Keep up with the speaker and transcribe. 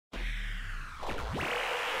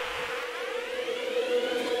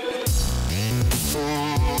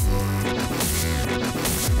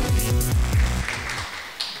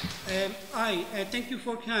Hi, thank you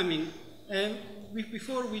for coming.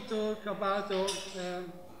 Before we talk about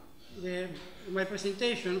my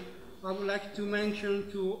presentation, I would like to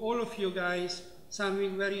mention to all of you guys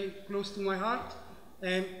something very close to my heart.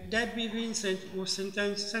 Debbie Vincent was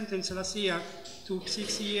sentenced last year to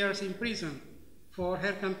 6 years in prison for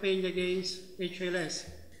her campaign against HLS.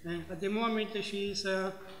 At the moment, she is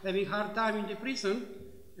having a hard time in the prison,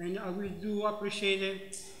 and I will do appreciate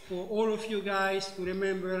it for all of you guys to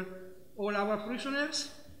remember all our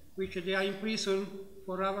prisoners, which they are in prison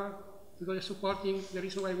because they're supporting the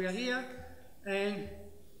reason why we are here. And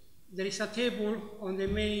there is a table on the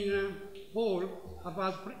main hall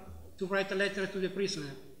about to write a letter to the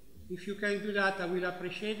prisoner. If you can do that, I will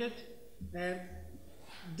appreciate it.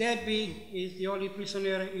 Debbie is the only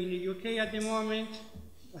prisoner in the UK at the moment.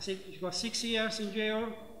 I think she got 6 years in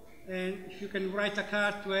jail, and if you can write a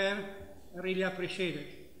card to her, I really appreciate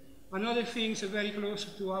it. Another thing is very close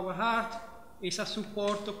to our heart is a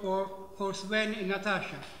support for Sven and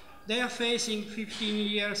Natasha. They are facing 15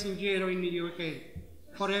 years in jail in the UK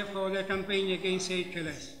for their campaign against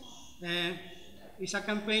HLS. It's a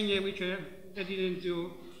campaign which they didn't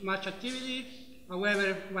do much activity.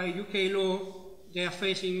 However, by UK law, they are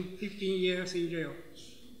facing 15 years in jail.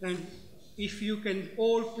 And if you can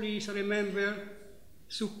all please remember,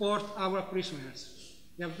 support our prisoners.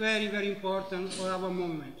 They are very, very important for our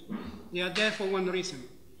movement. They are there for one reason.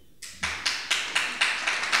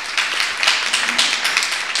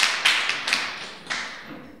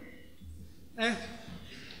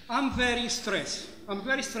 I'm very stressed. I'm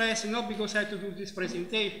very stressed not because I have to do this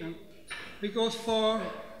presentation, because for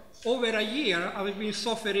over a year I've been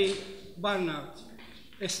suffering burnout,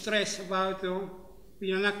 stress about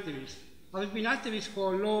being an activist. I've been an activist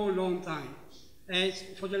for a long, long time. And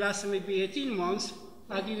for the last maybe 18 months,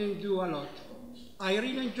 I didn't do a lot. I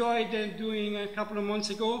really enjoyed doing a couple of months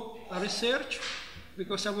ago a research,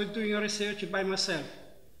 because I was doing a research by myself.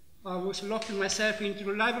 I was locking myself into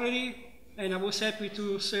the library, and I was happy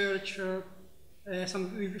to search some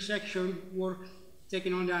vivisection work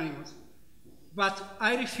taken on the animals. But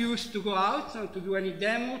I refused to go out to do any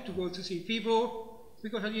demo, to go to see people,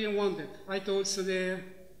 because I didn't want it. I thought it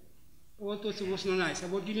was not nice. I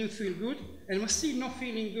didn't feel good, and I was still not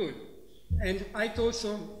feeling good. And I thought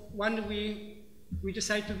so, when we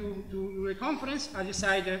decided to do a conference, I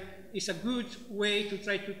decided it's a good way to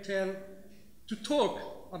try to talk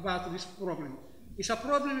about this problem. It's a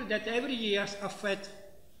problem that every year affects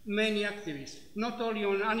many activists, not only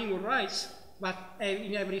on animal rights, but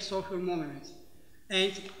in every social movement.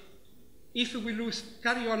 And if we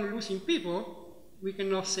carry on losing people, we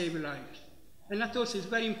cannot save lives. And I thought it's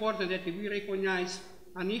very important that we recognize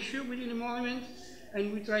an issue within the movement,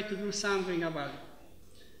 and we try to do something about it.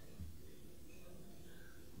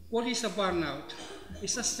 What is a burnout?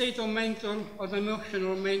 It's a state of mental, or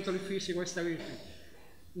emotional, mental, physical stability.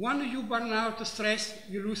 When you burn out stress,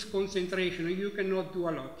 you lose concentration, and you cannot do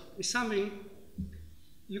a lot. It's something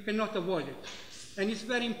you cannot avoid it. And it's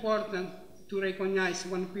very important to recognize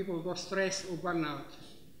when people go stressed or burnout,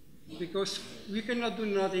 because we cannot do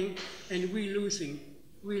nothing, and we're losing.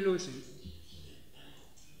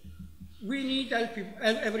 We need help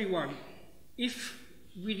everyone. If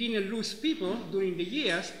we didn't lose people during the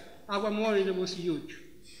years, our movement was huge.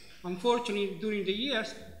 Unfortunately, during the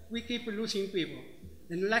years, we keep losing people.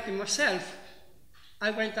 And like myself,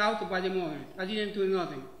 I went out by the movement. I didn't do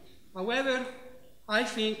nothing. However, I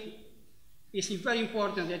think it's very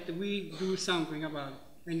important that we do something about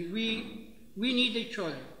it. And we need each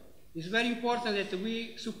other. It's very important that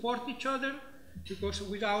we support each other, because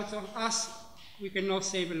without us, we cannot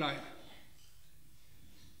save a life.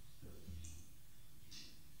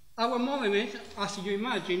 Our movement, as you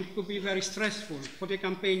imagine, could be very stressful for the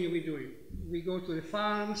campaign we're doing. We go to the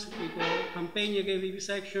farms, we go campaign against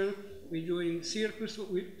vivisection, we're doing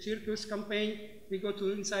circus campaign, we go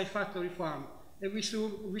to inside factory farm. And we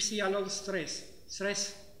see a lot of stress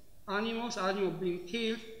animals being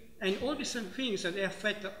killed, and all these things that they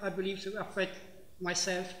affect, I believe, affect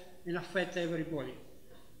myself and affect everybody.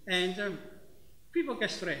 And people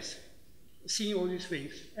get stressed seeing all these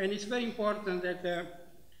things. And it's very important that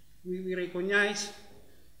we recognize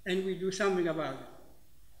and we do something about it.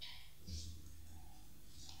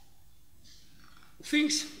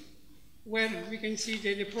 Things where we can see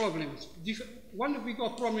the problems. When we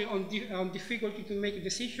got problem on difficulty to make a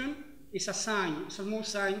decision, it's a sign, it's a small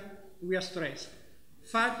sign we are stressed.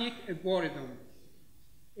 Fatigue and boredom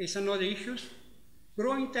is another issue.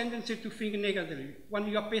 Growing tendency to think negatively when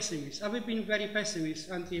you are pessimist. I've been very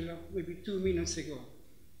pessimist until maybe 2 minutes ago,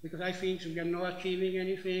 because I think we are not achieving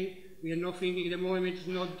anything, we are not thinking the movement is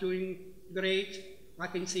not doing great. I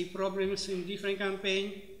can see problems in different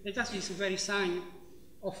campaigns. That is a very sign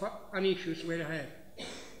of an issue we have.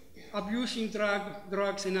 Abusing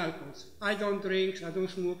drugs and alcohol. I don't drink, I don't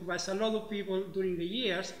smoke, but a lot of people during the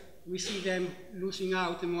years, we see them losing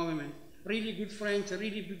out in movement. Really good friends,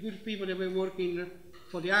 really good people that were working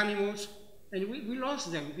for the animals, and we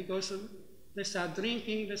lost them because they start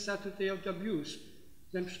drinking, they start to abuse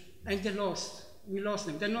them, and we lost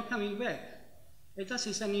them. They're not coming back. And that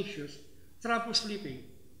is an issue. Trouble sleeping.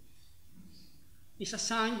 It's a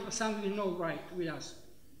sign of something not right with us.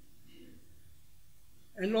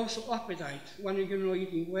 And also appetite. When you're not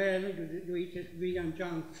eating well, you eat vegan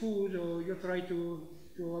junk food, or you try to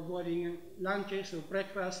avoiding lunches or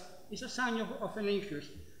breakfast, it's a sign of an issue.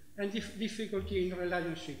 And difficulty in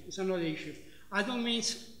relationship is another issue. I don't mean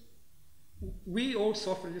we all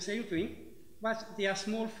suffer the same thing, but there are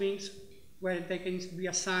small things where they can be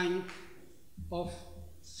a sign of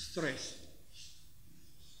stress.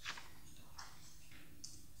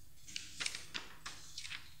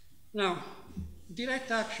 Now,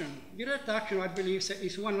 direct action. Direct action, I believe,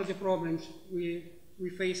 is one of the problems we're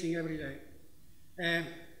facing every day.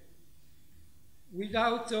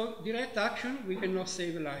 Without direct action, we cannot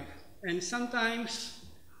save a life. And sometimes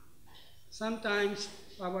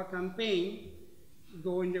our campaign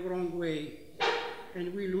go in the wrong way,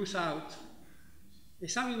 and we lose out.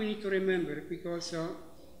 It's something we need to remember, because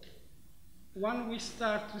when we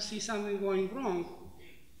start to see something going wrong,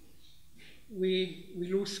 we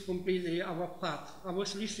lose completely our path. I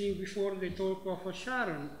was listening before the talk of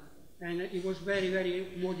Sharon, and it was very,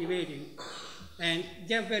 very motivating. And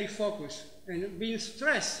they're very focused. And being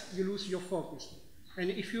stressed, you lose your focus. And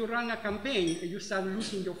if you run a campaign and you start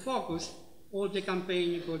losing your focus, all the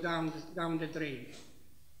campaign go down the drain.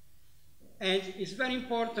 And it's very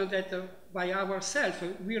important that by ourselves,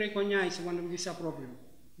 we recognize when there is a problem.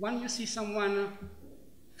 When you see someone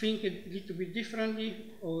think a little bit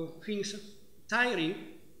differently or things tiring,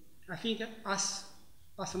 I think as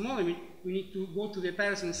a moment, we need to go to the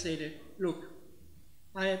person and say that, look,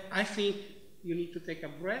 I think you need to take a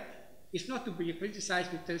break. It's not to be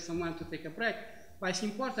criticized to tell someone to take a break, but it's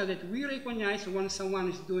important that we recognize when someone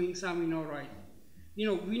is doing something all right. You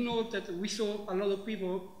know, we know that we saw a lot of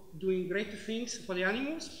people doing great things for the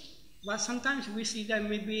animals, but sometimes we see them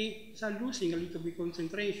maybe start losing a little bit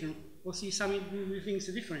concentration or see something doing things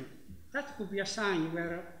different. That could be a sign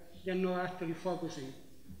where they're not actually focusing.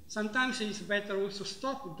 Sometimes it's better also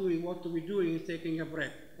stop doing what we're doing and taking a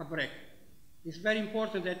break. It's very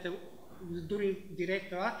important that during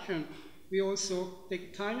direct action, we also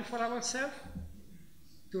take time for ourselves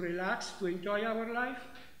to relax, to enjoy our life.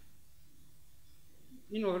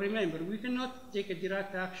 You know, remember, we cannot take a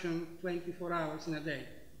direct action 24 hours in a day.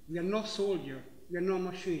 We are not soldiers, we are not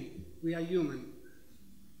machine, we are human.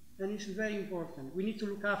 And it's very important. We need to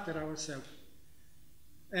look after ourselves.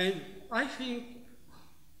 And I think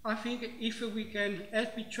if we can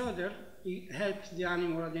help each other, it helps the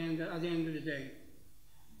animal at the end of the day.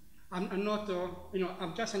 I'm not,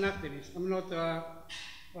 I'm just an activist. I'm not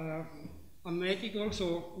a medical,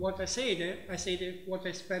 so what I say what I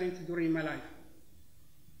experienced during my life.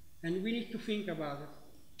 And we need to think about it.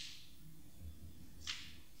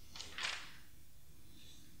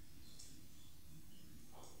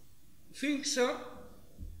 Things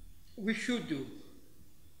we should do.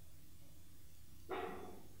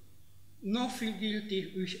 Not feel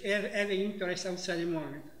guilty with every interest outside the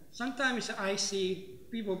moment. Sometimes I see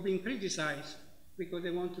people being criticized because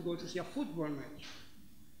they want to go to see a football match.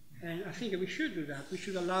 And I think we should do that. We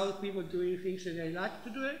should allow people doing things that they like to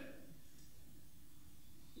do it.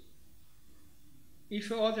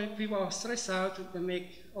 If other people are stressed out, they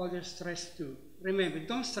make others stressed too. Remember,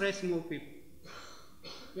 don't stress more people.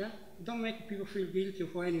 Yeah? Don't make people feel guilty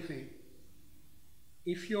for anything.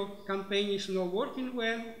 If your campaign is not working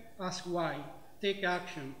well, ask why. Take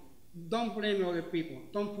action. Don't blame other people.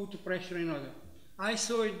 Don't put pressure on others. I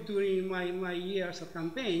saw it during my years of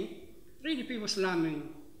campaign, really people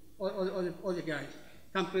slamming other guys.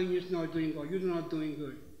 Campaign is not doing good, you're not doing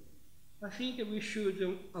good. I think we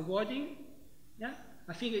should avoid it. Yeah?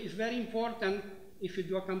 I think it's very important if you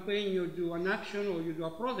do a campaign, you do an action or you do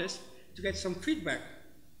a protest to get some feedback.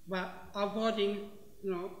 But avoiding,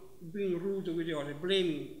 being rude with the other,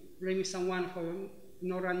 blaming someone for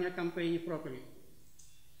not running a campaign properly.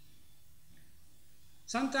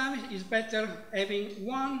 Sometimes it's better having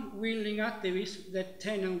one willing activist than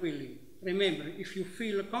 10 unwilling. Remember, if you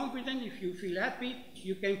feel confident, if you feel happy,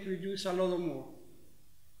 you can produce a lot more.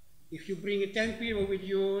 If you bring 10 people with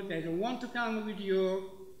you, they don't want to come with you,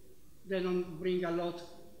 they don't bring a lot.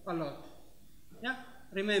 Yeah?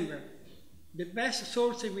 Remember, The best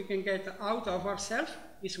source we can get out of ourselves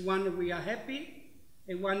is when we are happy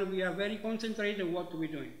and when we are very concentrated on what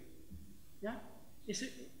we're doing. Yeah?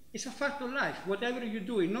 It's a fact of life. Whatever you're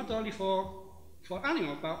doing, not only for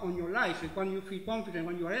animals, but on your life. When you feel confident,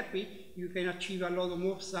 when you're happy, you can achieve a lot of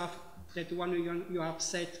more stuff than when you're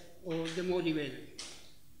upset or demotivated.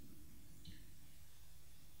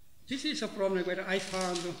 This is a problem that I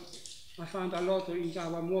found a lot in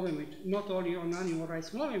our movement, not only on animal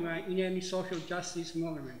rights movement, in any social justice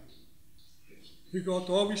movement. We got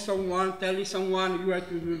always someone telling someone, you have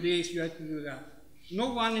to do this, you have to do that.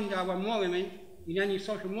 No one in our movement, in any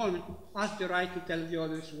social movement, has the right to tell the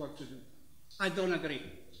others what to do. I don't agree.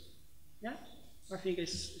 Yeah? I think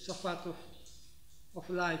it's a part of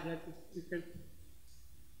life that you can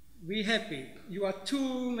be happy. You are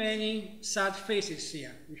too many sad faces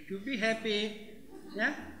here. We should be happy.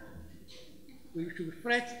 Yeah? We should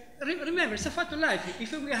fret. Remember, it's a fact of life.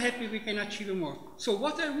 If we are happy, we can achieve more. So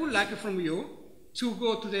what I would like from you, to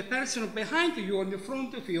go to the person behind you or in the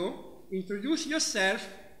front of you, introduce yourself,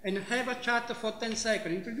 and have a chat for 10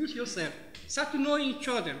 seconds. Introduce yourself. Start to know each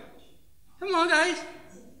other. Come on, guys.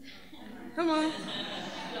 Come on.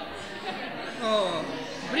 Oh,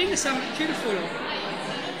 bring some cheerful.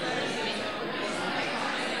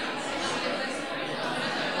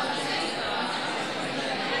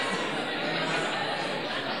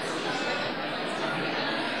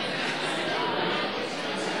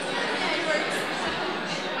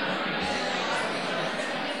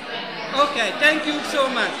 Okay, thank you so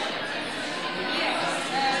much.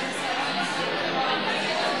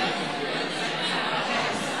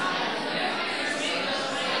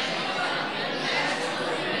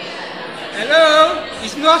 Hello?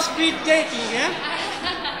 It's not speed dating, yeah?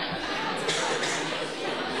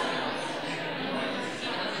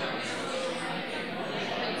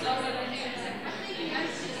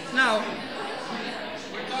 Now,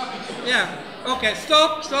 yeah, okay,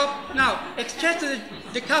 stop. Now, except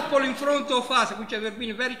the couple in front of us, which have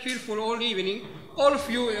been very cheerful all evening, all of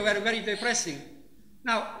you were very depressing.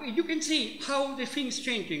 Now, you can see how the things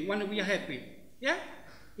changing when we are happy, yeah?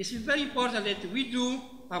 It's very important that we do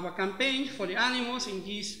our campaign for the animals in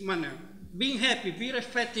this manner. Being happy, be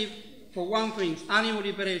reflective for one thing, animal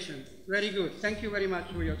liberation. Very good. Thank you very much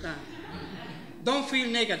for your time. Don't feel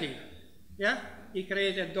negative. Yeah? It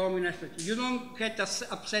creates a domino effect. You don't get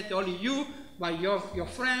upset only you, but your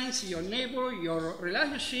friends, your neighbor, your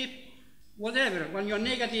relationship, whatever. When you're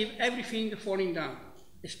negative, everything is falling down.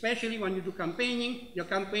 Especially when you do campaigning, your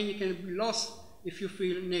campaigning can be lost if you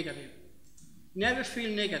feel negative. Never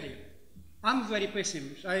feel negative. I'm very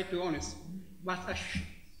pessimist, I have to be honest, but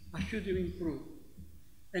I should improve.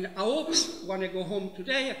 And I hope when I go home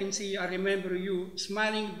today, I remember you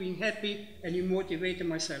smiling, being happy, and you motivated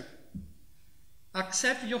myself.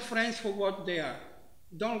 Accept your friends for what they are.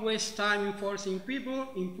 Don't waste time enforcing people,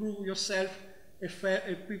 improve yourself,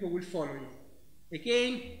 and people will follow you.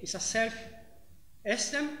 Again, it's a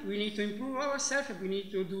self-esteem. We need to improve ourselves, we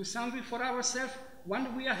need to do something for ourselves.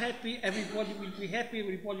 When we are happy, everybody will be happy,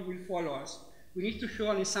 everybody will follow us. We need to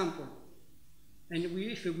show an example. And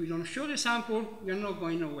if we don't show the example, we are not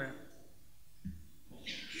going nowhere.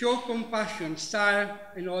 Show compassion, style,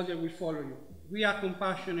 and others will follow you. We are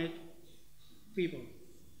compassionate people.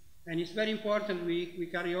 And it's very important we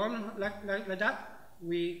carry on like that.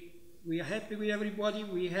 We are happy with everybody,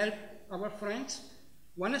 we help our friends.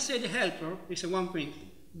 When I say the helper, it's one thing.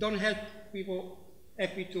 Don't help people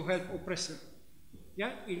happy to help oppressor.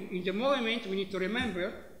 Yeah? In the moment, we need to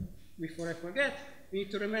remember, before I forget, we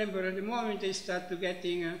need to remember at the moment they start to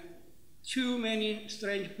getting too many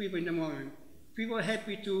strange people in the moment. People are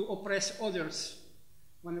happy to oppress others.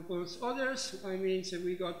 When it oppress others, I mean, so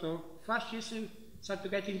we got fascism, start to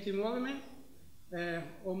get into movement,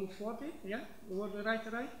 homophobic, yeah? Was the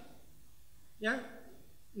right? Yeah?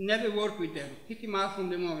 Never work with them. Kick them out from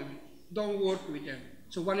the movement. Don't work with them.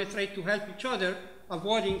 So when I try to help each other,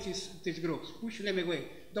 avoiding these groups. Push them away.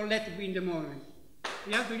 Don't let it be in the moment.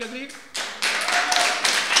 Yeah, do you agree?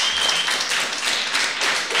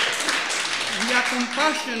 We are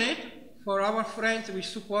compassionate for our friends. We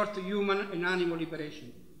support human and animal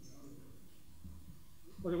liberation.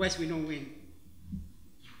 Otherwise, we don't win.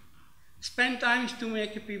 Spend time to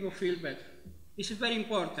make people feel better. This is very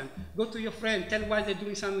important. Go to your friend, tell why they're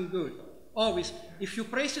doing something good. Always, if you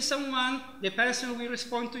praise someone, the person will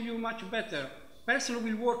respond to you much better. Person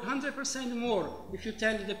will work 100% more if you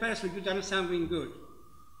tell the person you've done something good.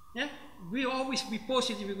 Yeah? We always be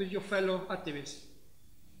positive with your fellow activists.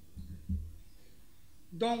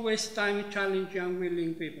 Don't waste time challenging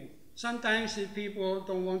unwilling people. Sometimes if people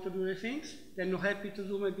don't want to do the things, they're not happy to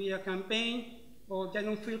do maybe a campaign, or they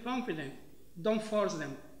don't feel confident. Don't force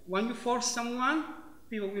them. When you force someone,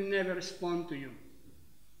 people will never respond to you.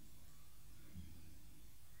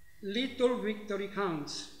 Little victory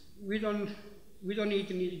counts. We don't need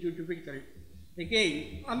huge victory.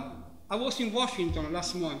 Again, I was in Washington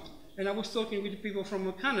last month, and I was talking with people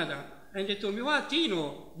from Canada, and they told me, well,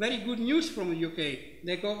 Tino, very good news from the UK.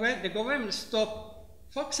 The government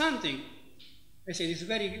stopped fox hunting. I said, it's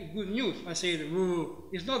very good news. I said,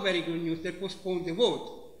 it's not very good news. They postponed the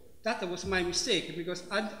vote. That was my mistake, because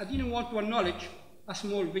I didn't want to acknowledge a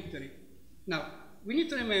small victory. Now, we need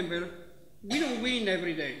to remember, we don't win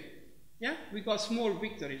every day. Yeah? We got small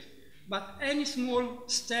victories. But any small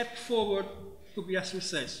step forward could be a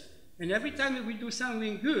success. And every time we do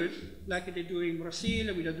something good, like they do in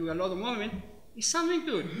Brazil, we do a lot of movement, it's something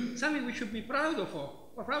good, something we should be proud of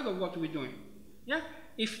what we're doing. Yeah?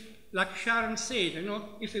 If, like Sharon said, you know,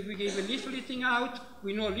 if we give a leafleting out,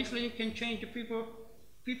 we know leafleting can change people's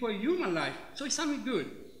human life. So it's something good.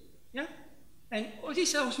 Yeah? And all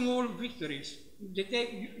these are small victories.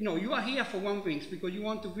 You are here for one thing, because you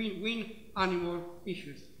want to win animal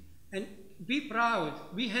issues. And be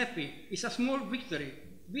proud, be happy. It's a small victory.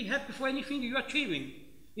 Be happy for anything you're achieving.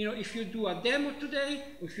 You know, if you do a demo today,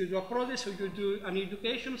 if you do a project, or you do an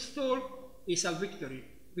education stall, it's a victory.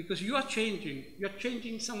 Because you are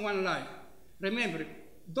changing someone's life. Remember,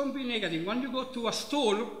 don't be negative. When you go to a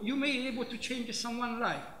stall, you may be able to change someone's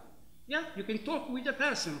life. Yeah, you can talk with a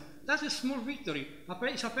person. That's a small victory.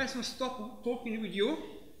 If a person stops talking with you,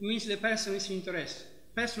 it means the person is interested.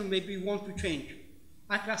 The person maybe want to change.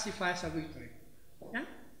 I classify as a victory. Yeah?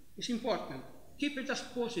 It's important. Keep it as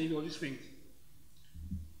positive, all these things.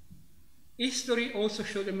 History also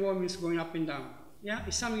shows the moments going up and down. Yeah?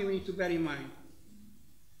 It's something we need to bear in mind.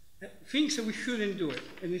 Things that we shouldn't do it,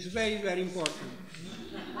 and it's very, very important.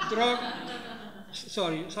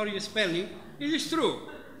 Sorry the spelling. It is true.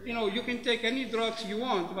 You know, you can take any drugs you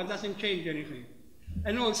want, but it doesn't change anything.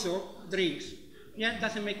 And also, drinks. Yeah, it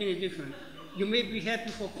doesn't make any difference. You may be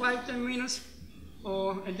happy for 5–10 minutes,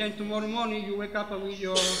 and then tomorrow morning you wake up with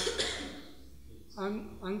your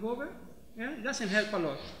hangover. Yeah, it doesn't help a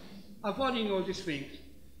lot. Avoiding all these things.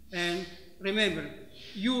 And remember,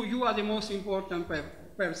 you are the most important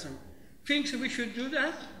person. Things we should do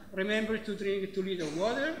that. Remember to drink 2 liters of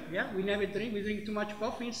water. Yeah, we never drink. We drink too much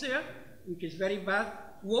coffee in there, which is very bad.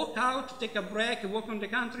 Walk out, take a break, walk on the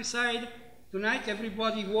countryside. Tonight,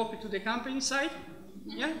 everybody walk to the countryside.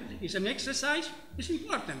 Yeah, it's an exercise. It's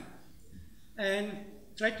important. And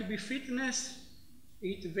try to be fitness,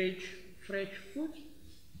 eat veg, fresh food.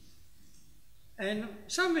 And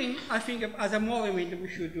something, I think, as a movement, we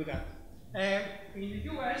should do that. In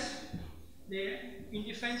the US, in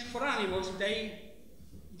defense for animals,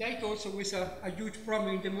 that also was a huge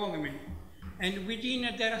problem in the movement. And within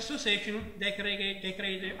their association, they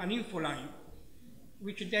created an info line,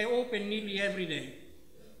 which they open nearly every day.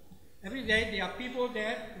 Every day, there are people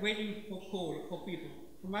there waiting for call for people,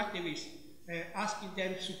 from activists, asking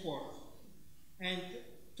them support. And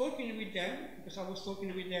talking with them, because I was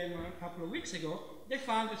talking with them a couple of weeks ago, they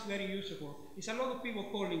found it's very useful. It's a lot of people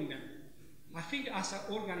calling them. I think as an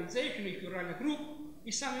organization, if you run a group,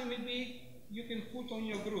 it's something maybe you can put on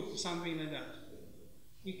your group, something like that.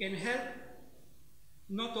 You can help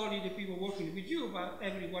not only the people working with you, but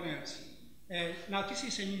everyone else. Now this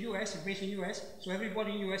is in the US, based in the US, so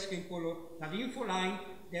everybody in the US can follow that info line.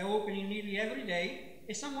 They're opening nearly every day,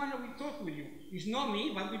 and someone will talk with you. It's not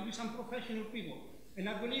me, but with some professional people. And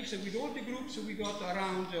I believe that with all the groups we got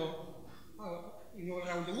around,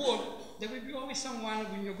 around the world, there will be always someone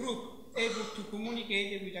in your group able to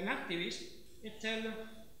communicate with an activist and tell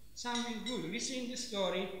something good, listen to the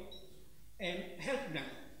story, and help them.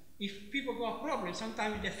 If people got problems,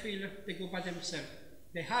 sometimes they feel they go by themselves.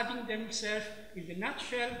 They're hiding themselves in the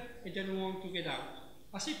nutshell and they don't want to get out.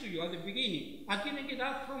 I said to you at the beginning, I didn't get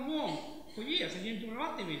out from home for years. I didn't do no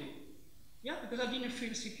activism. Yeah, because I didn't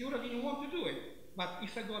feel secure, I didn't want to do it. But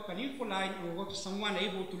if I got an info line or got someone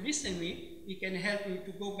able to listen to me, it can help me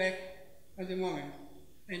to go back at the moment.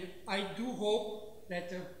 And I do hope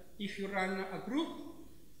that if you run a group,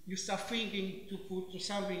 you start thinking to put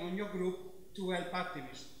something on your group to help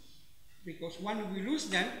activists. Because when we lose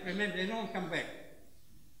them, remember, they don't come back.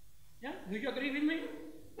 Yeah? Do you agree with me?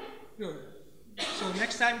 Good. So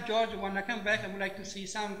next time, George, when I come back, I would like to see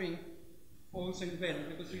something also in better,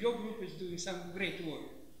 because your group is doing some great work.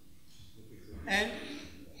 And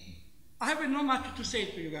I have not much to say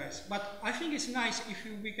to you guys, but I think it's nice if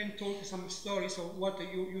we can talk some stories of what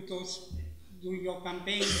you told during your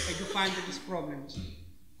campaign and you find these problems.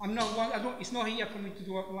 It's not here for me to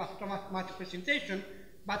do much presentation,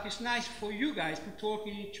 but it's nice for you guys to talk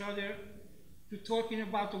to each other to talking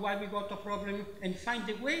about why we got a problem and find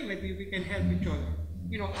a way maybe we can help each other.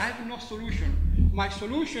 You know, I have no solution. My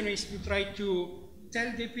solution is to try to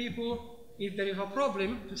tell the people if there is a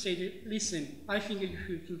problem, to say, listen, I think you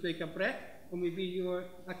should take a break, or maybe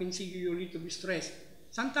I can see you're a little bit stressed.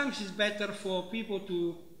 Sometimes it's better for people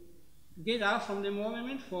to get out from the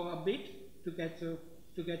moment for a bit, to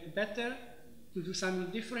get better, to do something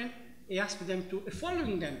different, and ask them to,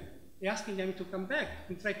 following them, asking them to come back,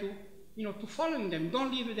 and try to, you know, to follow them.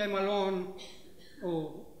 Don't leave them alone,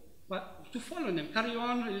 but to follow them, carry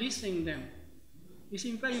on listening them. It's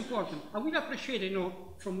very important. I would appreciate, you know,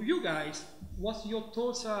 from you guys, what your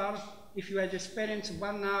thoughts are, if you had experienced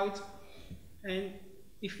burnout, and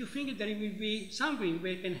if you think there will be something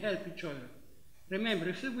where we can help each other. Remember,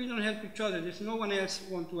 if we don't help each other, there's no one else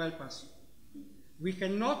who wants to help us. We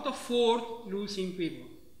cannot afford losing people.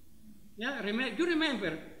 Yeah, you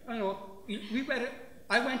remember, you know,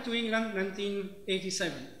 I went to England in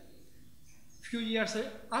 1987. A few years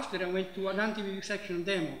after, I went to an anti-vivisection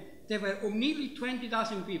demo. There were nearly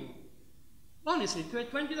 20,000 people. Honestly,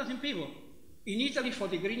 20,000 people. In Italy, for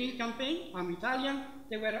the greening campaign, I'm Italian,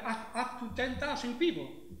 there were up to 10,000 people.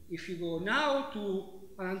 If you go now to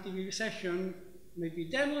an anti-vivisection, maybe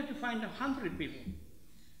demo, you find 100 people.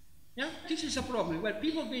 Yeah, this is a problem. Well,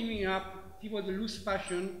 people giving up, people lose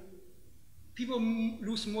passion, people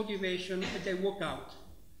lose motivation, and they walk out.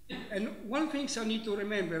 And one thing I need to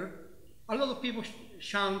remember, a lot of people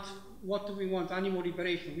chant, what do we want? Animal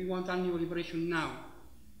liberation. We want animal liberation now.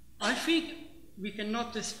 I think we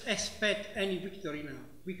cannot expect any victory now.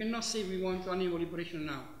 We cannot say we want animal liberation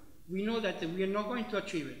now. We know that we are not going to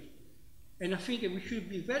achieve it. And I think that we should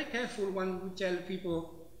be very careful when we tell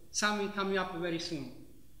people something coming up very soon.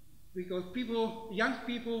 Because people, young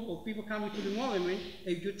people or people coming to the movement,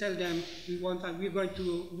 if you tell them we're going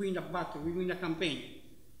to win a battle, we win a campaign.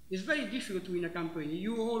 It's very difficult to win a campaign,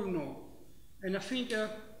 you all know. And I think to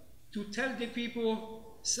tell the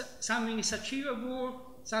people something is achievable,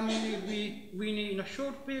 something will be winning in a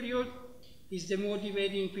short period, is the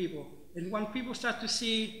motivating people. And when people start to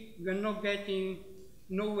see we are not getting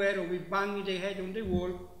nowhere, or we're banging their head on the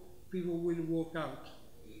wall, people will walk out.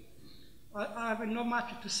 I have not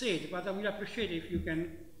much to say, but I will appreciate if you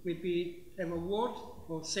can maybe have a word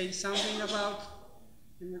or say something about,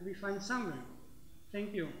 and maybe find somewhere.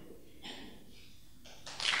 Thank you.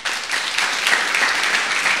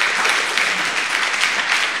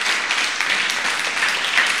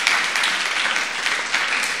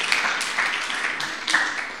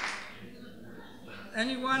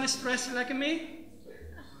 Anyone stressed like me?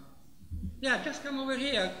 Yeah, just come over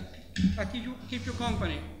here. I'll keep you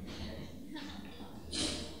company.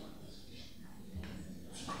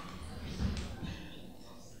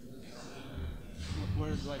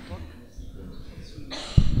 Where do I talk?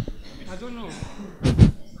 I don't know.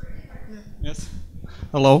 Yes.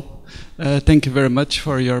 Hello. Thank you very much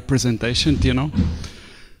for your presentation, Tino.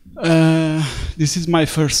 This is my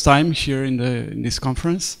first time here in this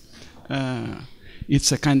conference.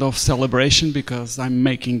 It's a kind of celebration because I'm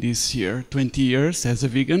making this year 20 years as a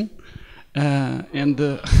vegan. And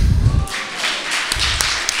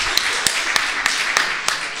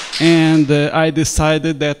I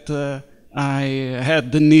decided that I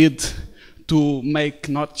had the need to make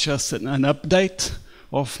not just an update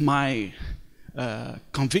of my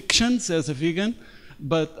convictions as a vegan,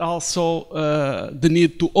 but also the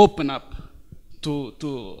need to open up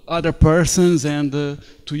to other persons and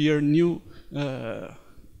to hear new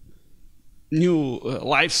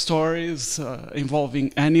life stories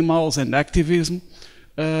involving animals and activism.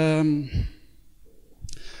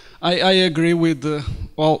 I agree with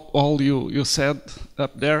all you said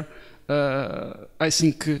up there. I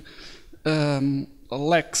think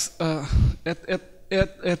lacks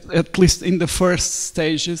at least in the first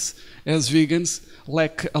stages as vegans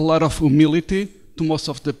lack a lot of humility to most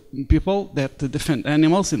of the people that defend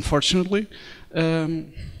animals, unfortunately.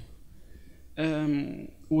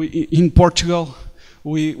 In Portugal,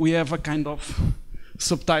 we have a kind of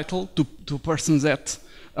subtitle to persons that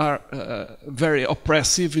are very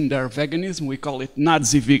oppressive in their veganism. We call it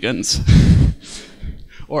Nazi vegans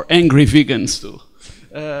or angry vegans too.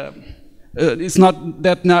 It's not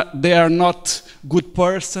that they are not good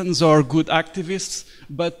persons or good activists,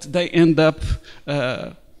 but they end up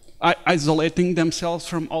isolating themselves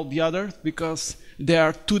from all the others because they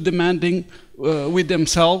are too demanding with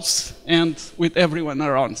themselves and with everyone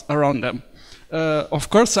around them. Of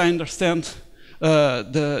course, I understand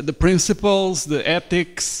the principles, the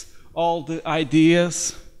ethics, all the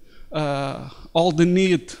ideas, all the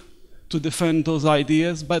need to defend those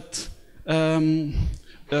ideas, but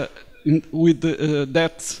with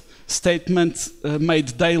that statements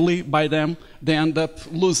made daily by them, they end up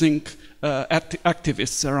losing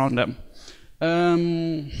activists around them.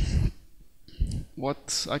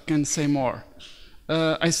 What I can say more?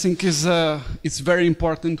 I think it's very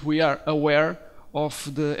important we are aware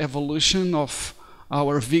of the evolution of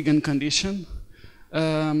our vegan condition.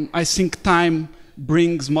 I think time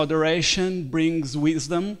brings moderation, brings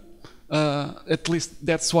wisdom. At least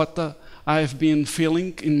that's what I've been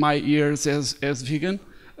feeling in my years as vegan.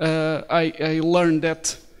 I learned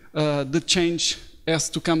that the change has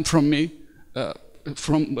to come from me,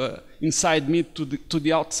 from inside me to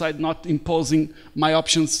the outside, not imposing my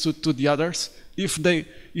options to the others. If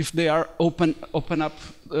they are open up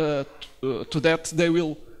to that, they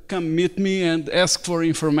will come meet me and ask for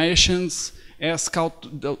informations, ask how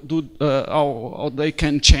they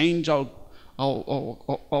can change, how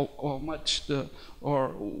much or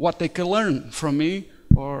what they can learn from me,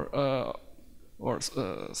 or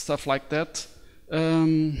stuff like that.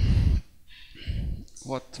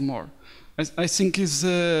 What more? I think it's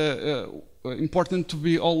important to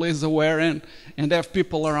be always aware and have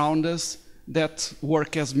people around us that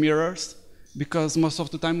work as mirrors, because most of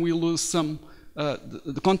the time we lose some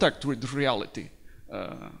the contact with reality.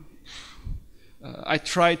 I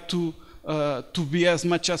try to be as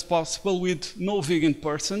much as possible with no vegan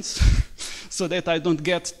persons, so that I don't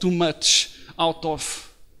get too much out of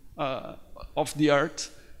the earth,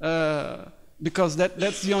 because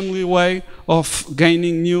that's the only way of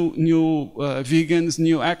gaining new vegans,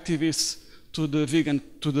 new activists to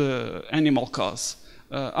the animal cause.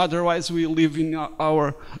 Otherwise, we live in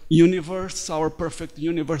our universe, our perfect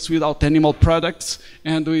universe without animal products,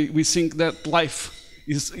 and we think that life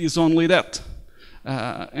is only that.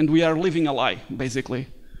 And we are living a lie, basically.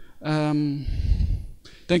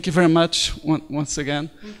 Thank you very much once again.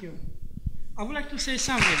 Thank you. I would like to say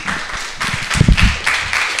something.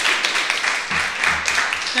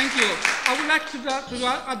 Thank you. I would like to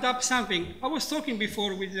adapt something. I was talking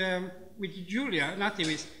before with Julia, an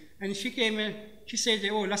activist, and she came and she said,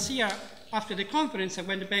 oh, last year after the conference I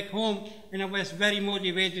went back home and I was very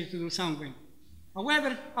motivated to do something.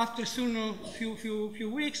 However, after soon a few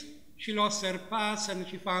weeks, she lost her path and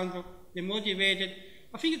she found the motivated.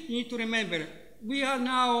 I think you need to remember, we are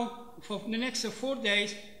now, for the next 4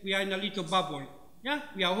 days, we are in a little bubble. Yeah?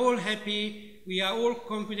 We are all happy, we are all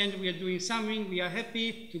confident we are doing something, we are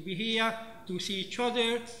happy to be here, to see each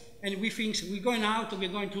other, and we think we're going out, we're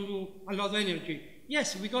going to do a lot of energy.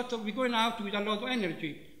 Yes, we're going out with a lot of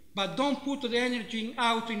energy, but don't put the energy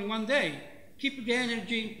out in one day. Keep the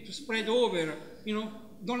energy to spread over, you know,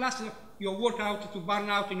 don't last your workout to burn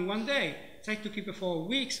out in one day. Try to keep it for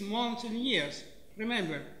weeks, months, and years.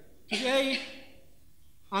 Remember, today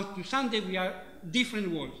until Sunday we are different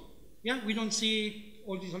worlds. Yeah, we don't see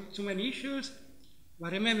all these too many issues,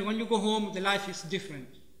 but remember, when you go home, the life is different.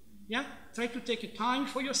 Yeah, try to take a time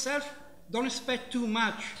for yourself. Don't expect too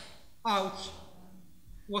much out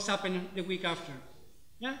what's happening the week after.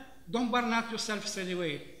 Yeah, don't burn out yourself straight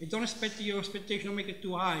away. And don't expect your expectation to make it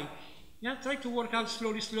too high. Yeah, try to work out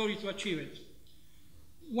slowly to achieve it.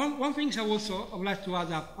 One thing I would like to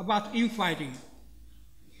add up about infighting.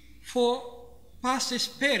 For past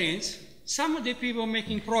experience, some of the people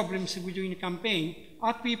making problems with doing the campaign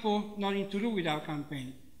are people nothing to do with our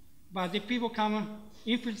campaign. But the people come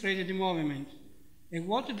infiltrate the movement. And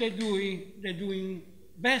what they're doing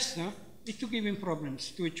best is to give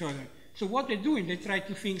problems to each other. So what they're doing, they try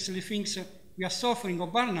to think we are suffering of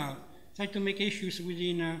burnout, try to make issues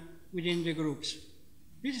within the groups.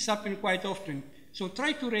 This is happening quite often. So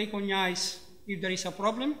try to recognize if there is a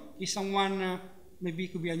problem, if someone maybe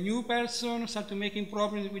it could be a new person, start to making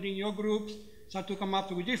problems within your groups, start to come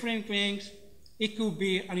up with different things. It could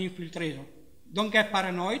be an infiltrator. Don't get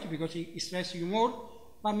paranoid because it stresses you more,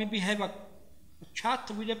 but maybe have a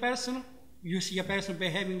chat with a person. You see a person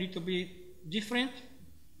behaving a little bit different,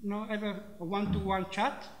 you know, have a one-to-one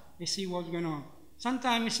chat and see what's going on.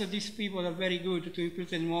 Sometimes these people are very good to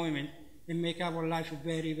infiltrate the movement and make our life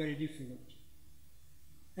very, very difficult.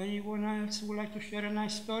 Anyone else would like to share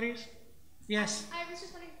nice stories? Yes? I was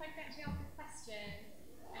just wondering if I could actually ask a question.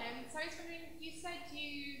 So I was wondering, you said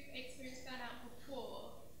you experienced burnout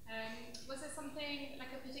before. Was there something,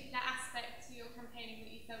 like a particular aspect to your campaigning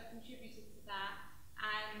that you felt contributed to that?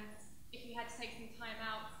 And if you had to take some time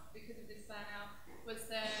out because of this burnout, was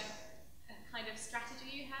there a kind of strategy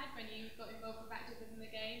you had when you got involved with activism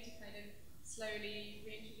again to kind of slowly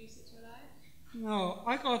reintroduce it to your life? No,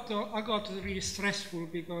 I got really stressful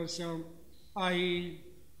because I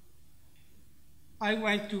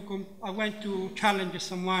went to challenge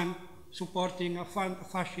someone supporting a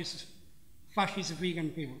fascist vegan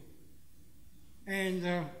people.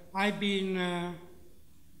 And I've been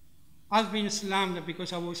slammed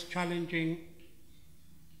because I was challenging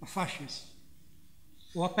a fascist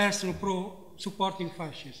or a person supporting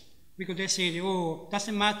fascists, because they said, oh,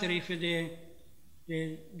 doesn't matter if the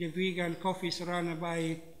vegan coffee is run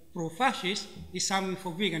by pro-fascist, it's something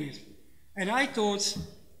for veganism. And I thought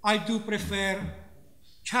I do prefer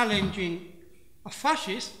challenging a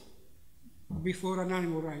fascist before an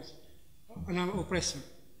animal rights, an oppressor.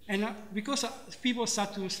 And because people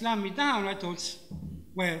start to slam me down, I thought,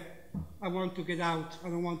 well, I want to get out, I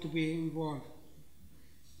don't want to be involved.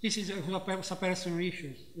 This is a personal issue,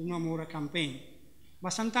 it's no more a campaign.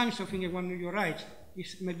 But sometimes I think when you're right,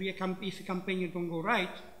 if a campaign don't go right,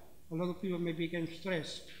 a lot of people maybe get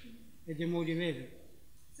stressed and demotivated.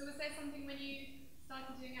 So was there something when you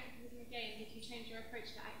started doing activism again, did you change your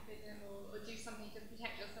approach to activism or do something to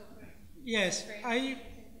protect yourself from it? Yes,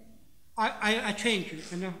 I changed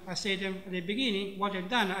it. And I said at the beginning, what I've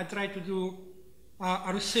done, I tried to do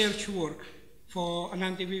a research work for an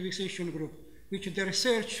anti-vivisection group, which the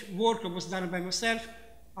research work was done by myself.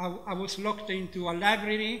 I was locked into a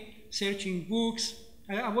library, searching books.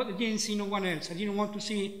 I didn't see no one else. I didn't want to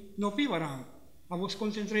see no people around. I was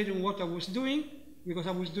concentrating on what I was doing, because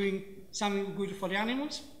I was doing something good for the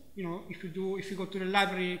animals. You know, if you go to the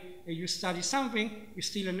library and you study something,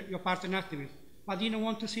 you're part of an activist. But I didn't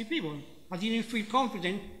want to see people. I didn't feel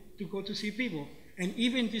confident to go to see people. And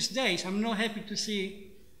even these days, I'm not happy to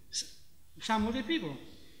see some of the people.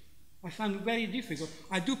 I find it very difficult.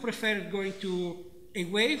 I do prefer going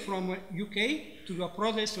away from UK to do a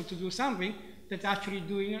protest or to do something that actually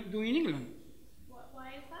do in England.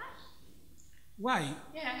 Why is that? Why?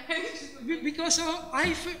 Yeah. Because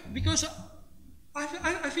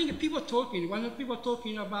I think people talking, when people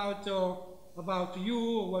talking about you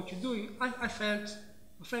or what you're doing, I felt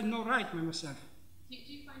not right by myself. Do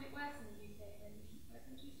you find it worse in the UK than other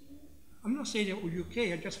countries? I'm not saying UK,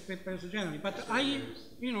 I just prefer generally, but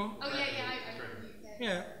you know. Oh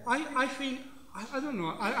yeah, I feel, I don't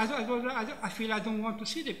know, I feel I don't want to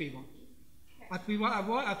see the people. I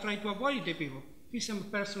try to avoid the people. It's a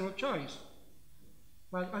personal choice.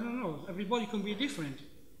 But I don't know, everybody can be different.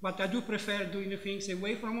 But I do prefer doing the things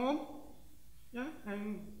away from home. Yeah,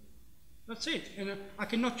 and that's it. And I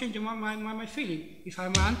cannot change my feeling. If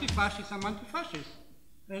I'm anti-fascist, I'm anti-fascist.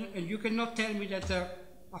 And you cannot tell me that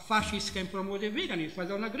a fascist can promote veganism. I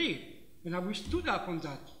don't agree. And I will stood up on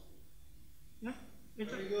that. Yeah?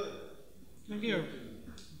 Very good. Thank you.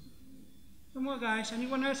 Come on, guys.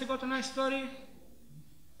 Anyone else got a nice story?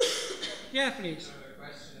 Yeah, please. I have a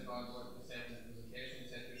question about what you said in the presentation. You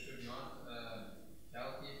said you should not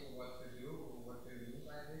tell people what to do or what to do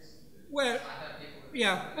by this. Well,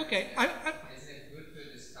 yeah, okay. Isn't it good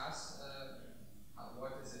to discuss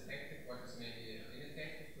what is effective, what is maybe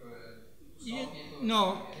ineffective to stop people?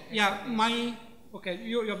 No, yeah, okay,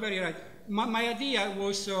 you're very right. My idea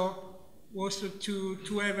was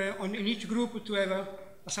to have, in each group, to have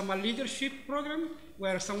some leadership program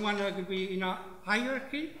where someone would be in a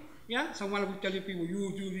hierarchy. Yeah, someone will tell you people,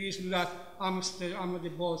 you do this, do that. I'm the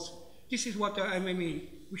boss. This is what I mean.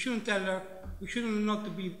 We shouldn't not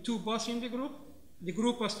to be two bosses in the group. The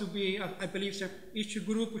group has to be, I believe, each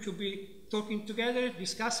group should be talking together,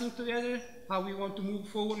 discussing together how we want to move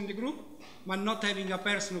forward in the group, but not having a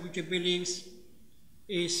person which believes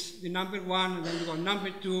is the number one, and then we go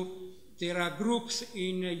number two. There are groups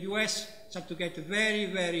in the US that to get very,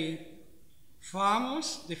 very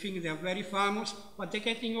famous. They think they are very famous, but they're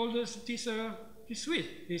getting all this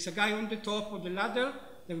sweet. There's a guy on the top of the ladder.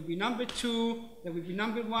 There will be number two. There will be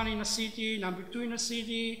number one in a city, number two in a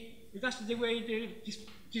city. That's the way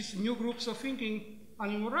these new groups are thinking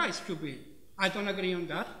animal rights should be. I don't agree on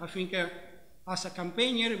that. I think as a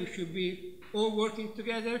campaigner, we should be all working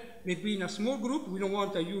together, maybe in a small group. We don't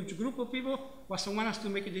want a huge group of people, but someone has to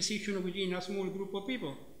make a decision within a small group of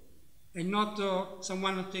people. And not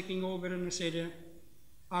someone taking over and say,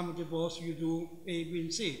 I'm the boss, you do A, B,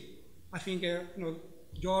 and C. I think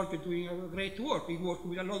George is doing a great work. He works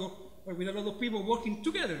with a lot of people working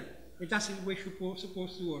together. And that's the way we're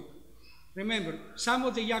supposed to work. Remember, some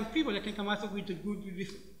of the young people that can come out with a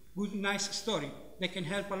good, nice story, they can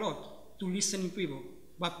help a lot to listening people.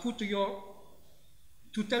 But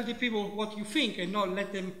to tell the people what you think and not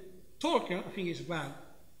let them talk, I think is bad.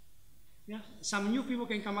 Yeah? Some new people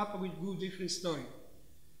can come up with good, different story.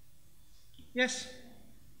 Yes?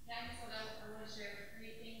 Yeah, I want to share 3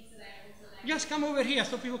 things today. Just come over here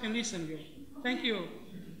so people can listen to you. Thank you.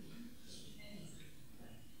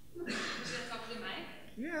 Should I talk to the mic?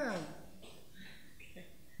 Yeah.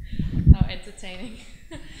 How entertaining.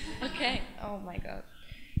 Okay. Oh my God.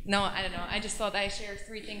 No, I don't know. I just thought I share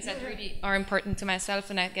 3 things that really are important to myself,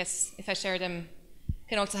 and I guess if I share them,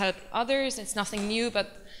 can also help others. It's nothing new,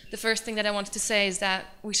 but the first thing that I wanted to say is that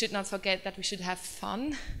we should not forget that we should have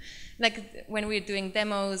fun. Like when we're doing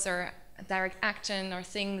demos or direct action or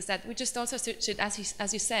things, that we just also should,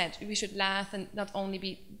 as you said, we should laugh and not only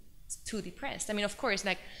be too depressed. I mean, of course,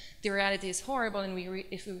 like the reality is horrible, and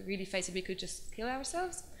if we really face it, we could just kill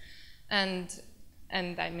ourselves. And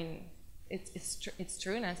I mean, it's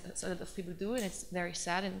true, and a lot of people do, and it's very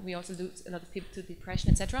sad, and we also lose a lot of people to depression,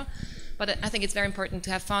 etc. But I think it's very important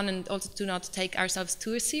to have fun and also to not take ourselves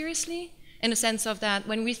too seriously, in the sense of that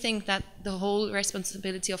when we think that the whole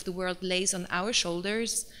responsibility of the world lays on our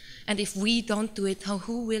shoulders, and if we don't do it,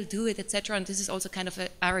 who will do it, etc. And this is also kind of an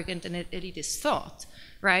arrogant and elitist thought,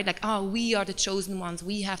 right? Like, oh, we are the chosen ones,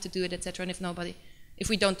 we have to do it, etc. And if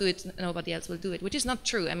we don't do it, nobody else will do it, which is not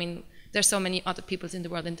true. I mean, there's so many other peoples in the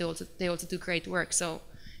world, and they also do great work. So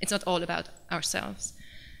it's not all about ourselves.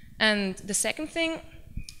 And the second thing,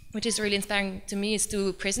 which is really inspiring to me, is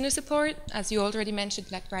to prisoner support, as you already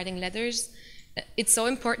mentioned, like writing letters. It's so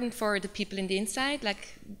important for the people in the inside,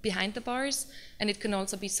 like behind the bars, and it can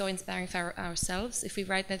also be so inspiring for ourselves if we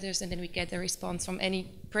write letters and then we get a response from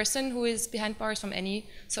any person who is behind bars, from any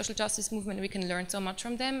social justice movement. We can learn so much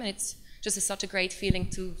from them, and it's just such a great feeling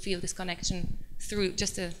to feel this connection through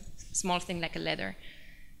just a small thing like a letter.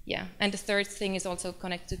 Yeah, and the third thing is also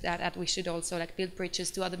connected to that we should also like build bridges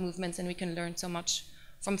to other movements, and we can learn so much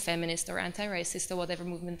from feminist or anti-racist or whatever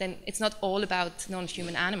movement. Then it's not all about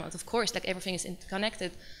non-human animals. Of course, like everything is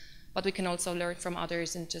interconnected, but we can also learn from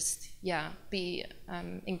others and just, yeah, be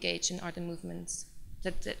engaged in other movements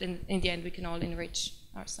that in the end we can all enrich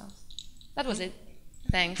ourselves. That was it.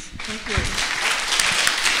 Thanks. Thank you.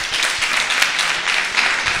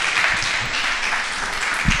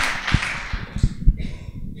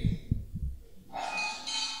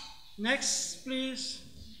 Next, please.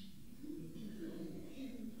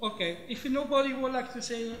 Okay, if nobody would like to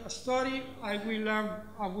say a story, I will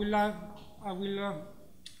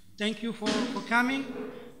thank you for coming,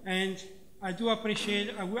 and I do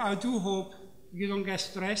appreciate, I do hope you don't get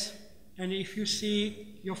stressed, and if you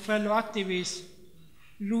see your fellow activists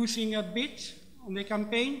losing a bit on the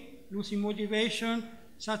campaign, losing motivation,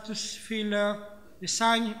 start to feel the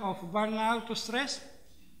sign of burnout or stress,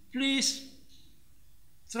 please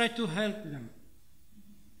try to help them.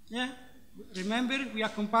 Yeah? Remember, we are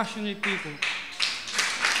compassionate people.